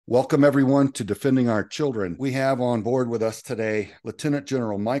Welcome, everyone, to Defending Our Children. We have on board with us today Lieutenant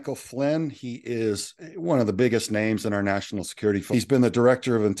General Michael Flynn. He is one of the biggest names in our national security. He's been the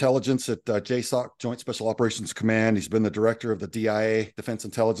Director of Intelligence at JSOC, Joint Special Operations Command. He's been the Director of the DIA, Defense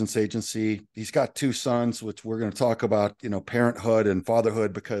Intelligence Agency. He's got two sons, which we're going to talk about, parenthood and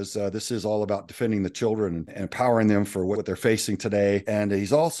fatherhood, because this is all about defending the children and empowering them for what they're facing today. And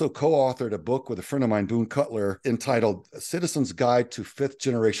he's also co-authored a book with a friend of mine, Boone Cutler, entitled Citizen's Guide to Fifth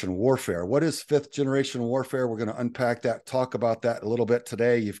Generation Warfare. What is fifth generation warfare? We're going to unpack that, talk about that a little bit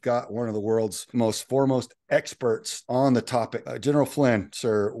today. You've got one of the world's most foremost experts on the topic. General Flynn,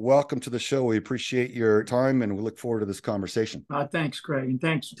 sir, welcome to the show. We appreciate your time and we look forward to this conversation. Thanks, Craig. And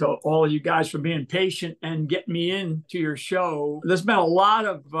thanks to all of you guys for being patient and getting me into your show. There's been a lot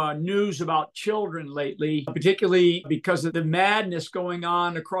of news about children lately, particularly because of the madness going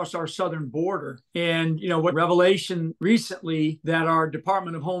on across our southern border. And, what revelation recently that our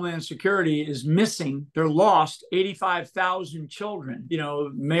Department of Homeland Security is missing, they're lost 85,000 children.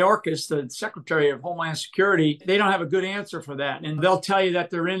 Mayorkas, the Secretary of Homeland Security, they don't have a good answer for that. And they'll tell you that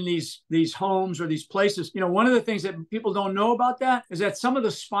they're in these homes or these places. One of the things that people don't know about that is that some of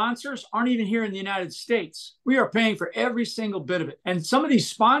the sponsors aren't even here in the United States. We are paying for every single bit of it. And some of these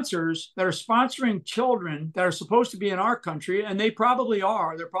sponsors that are sponsoring children that are supposed to be in our country, and they probably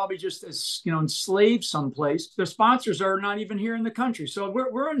are, they're probably just enslaved someplace. Their sponsors are not even here in the country. So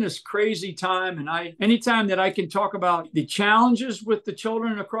we're in this crazy time. And anytime that I can talk about the challenges with the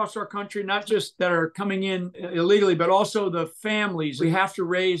children across our country, not just that are coming in illegally, but also the families, we have to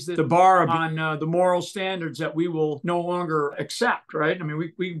raise the bar on the moral standards that we will no longer accept, right? I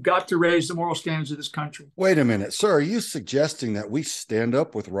mean, we've got to raise the moral standards of this country. Wait a minute, sir. Are you suggesting that we stand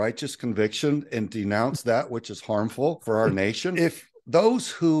up with righteous conviction and denounce that which is harmful for our nation? If those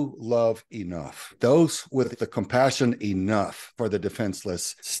who love enough, those with the compassion enough for the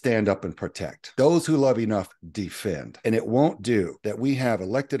defenseless, stand up and protect. Those who love enough defend. And it won't do that we have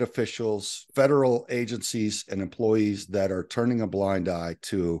elected officials, federal agencies, and employees that are turning a blind eye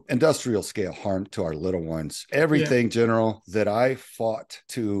to industrial scale harm to our little ones. Everything, General, that I fought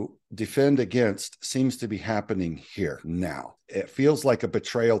to defend against seems to be happening here now. It feels like a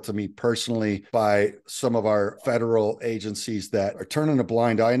betrayal to me personally by some of our federal agencies that are turning a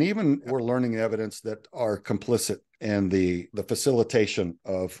blind eye, and even we're learning evidence that are complicit in the facilitation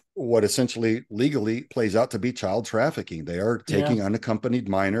of what essentially legally plays out to be child trafficking. They are taking unaccompanied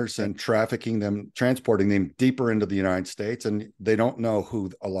minors and trafficking them, transporting them deeper into the United States, and they don't know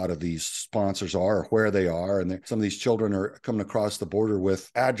who a lot of these sponsors are or where they are. And some of these children are coming across the border with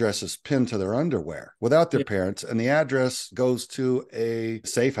addresses pinned to their underwear without their parents, and the address goes to a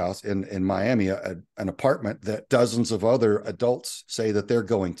safe house in Miami, an apartment that dozens of other adults say that they're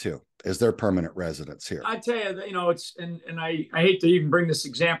going to as their permanent residence here. I tell you, it's, and I hate to even bring this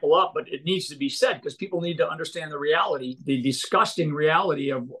example up, but it needs to be said because people need to understand the reality, the disgusting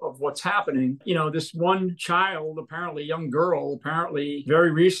reality of what's happening. This one child, apparently young girl, apparently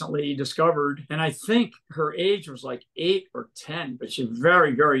very recently discovered, and I think her age was like 8 or 10, but she's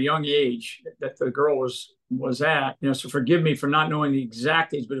very, very young age that the girl was at, so forgive me for not knowing the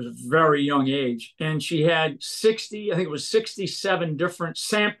exact age, but it was a very young age. And she had 67 different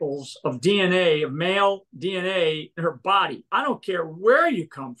samples of DNA, of male DNA in her body. I don't care where you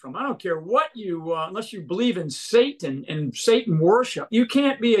come from. I don't care what you, unless you believe in Satan and Satan worship, you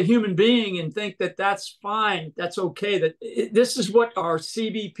can't be a human being and think that that's fine. That's okay. This is what our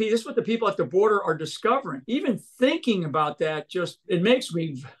CBP, this is what the people at the border are discovering. Even thinking about that, it makes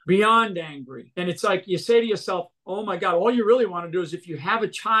me beyond angry. And it's like you say to yourself, oh my God, all you really want to do is if you have a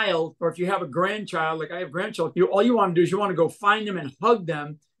child or if you have a grandchild, like I have grandchildren, all you want to do is you want to go find them and hug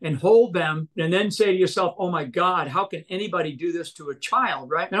them and hold them and then say to yourself, oh my God, how can anybody do this to a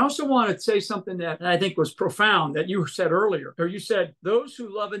child, right? And I also want to say something that I think was profound that you said earlier, or you said, those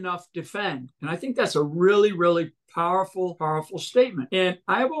who love enough defend. And I think that's a really, really powerful statement. And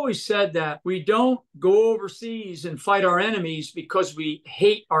I've always said that we don't go overseas and fight our enemies because we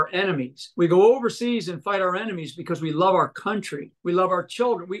hate our enemies. We go overseas and fight our enemies because we love our country. We love our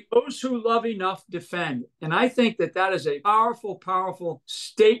children. Those who love enough defend. And I think that is a powerful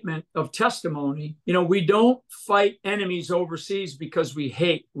statement of testimony. We don't fight enemies overseas because we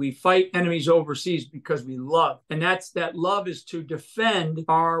hate. We fight enemies overseas because we love. And that love is to defend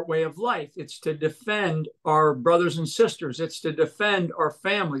our way of life. It's to defend our brothers brothers and sisters. It's to defend our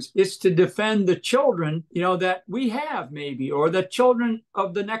families. It's to defend the children, that we have maybe, or the children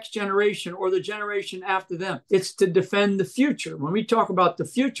of the next generation or the generation after them. It's to defend the future. When we talk about the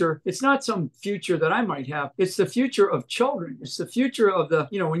future, it's not some future that I might have. It's the future of children. It's the future of the,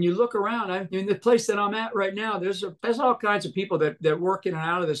 when you look around, in the place that I'm at right now, there's all kinds of people that work in and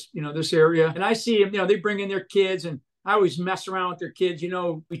out of this, this area. And I see them, they bring in their kids, and I always mess around with their kids,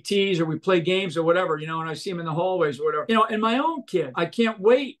 we tease or we play games or whatever, and I see them in the hallways or whatever. And my own kid, I can't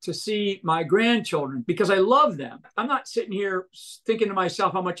wait to see my grandchildren because I love them. I'm not sitting here thinking to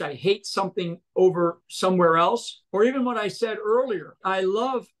myself how much I hate something over somewhere else, or even what I said earlier. I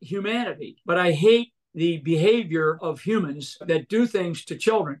love humanity, but I hate the behavior of humans that do things to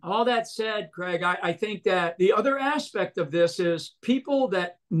children. All that said, Craig, I think that the other aspect of this is people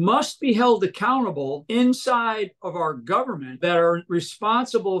that must be held accountable inside of our government that are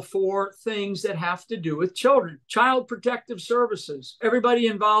responsible for things that have to do with children. Child Protective Services, everybody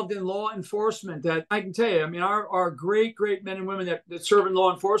involved in law enforcement that I can tell you, our great men and women that serve in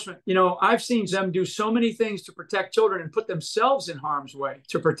law enforcement, I've seen them do so many things to protect children and put themselves in harm's way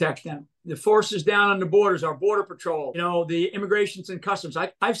to protect them. The forces down on the borders, our border patrol, the immigrations and customs.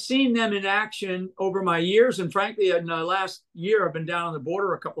 I've seen them in action over my years. And frankly, in the last year, I've been down on the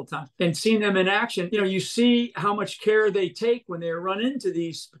border a couple of times and seen them in action. You see how much care they take when they run into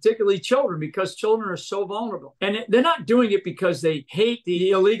these, particularly children, because children are so vulnerable. And they're not doing it because they hate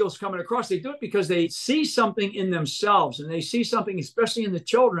the illegals coming across. They do it because they see something in themselves, and they see something, especially in the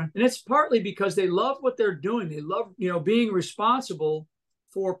children. And it's partly because they love what they're doing. They love, being responsible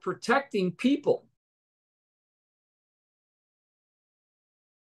for protecting people.